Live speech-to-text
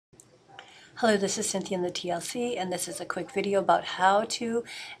Hello, this is Cynthia in the TLC, and this is a quick video about how to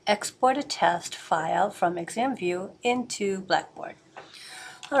export a test file from ExamView into Blackboard.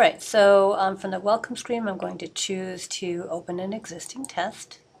 Alright, so from the welcome screen, I'm going to choose to open an existing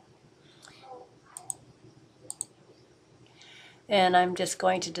test. And I'm just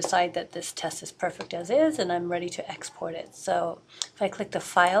going to decide that this test is perfect as is, and I'm ready to export it. So if I click the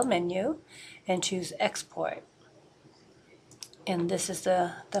File menu and choose Export, and this is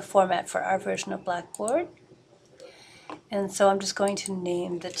the format for our version of Blackboard. And so I'm just going to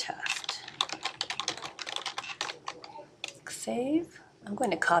name the test. Save. I'm going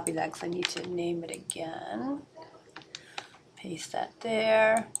to copy that because I need to name it again. Paste that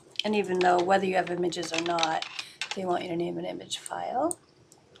there. And even though whether you have images or not, they want you to name an image file.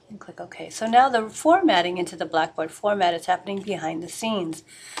 And click OK. So now the formatting into the Blackboard format is happening behind the scenes.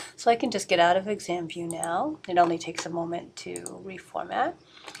 So I can just get out of ExamView now. It only takes a moment to reformat.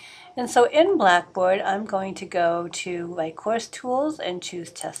 And so in Blackboard, I'm going to go to my course tools and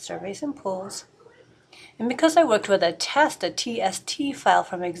choose Test Surveys and Pools. And because I worked with a TST file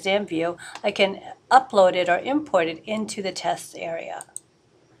from ExamView, I can upload it or import it into the tests area.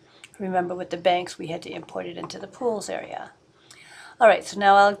 Remember with the banks, we had to import it into the pools area. All right, so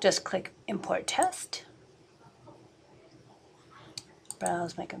now I'll just click Import Test.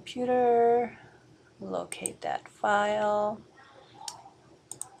 Browse my computer, locate that file.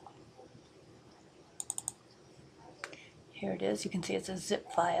 Here it is. You can see it's a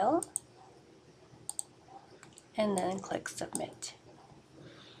zip file. And then click Submit.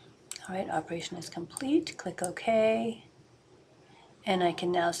 All right, operation is complete. Click OK. And I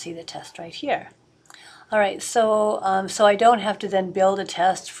can now see the test right here. All right, so I don't have to then build a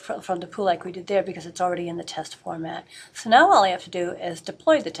test from the pool like we did there because it's already in the test format. So now all I have to do is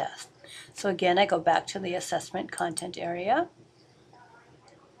deploy the test. So again, I go back to the assessment content area.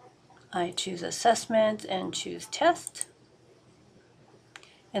 I choose Assessment and choose Test.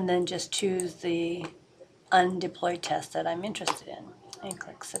 And then just choose the undeployed test that I'm interested in and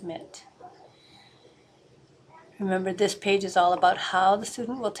click Submit. Remember, this page is all about how the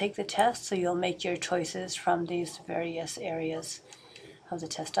student will take the test, so you'll make your choices from these various areas of the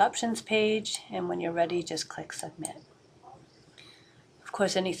test options page, and when you're ready, just click Submit. Of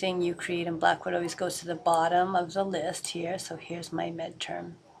course, anything you create in Blackboard always goes to the bottom of the list here, so here's my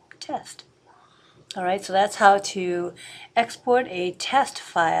midterm test. All right, so that's how to export a test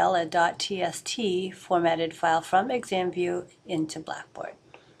file, a .tst formatted file from ExamView into Blackboard.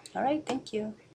 All right, thank you.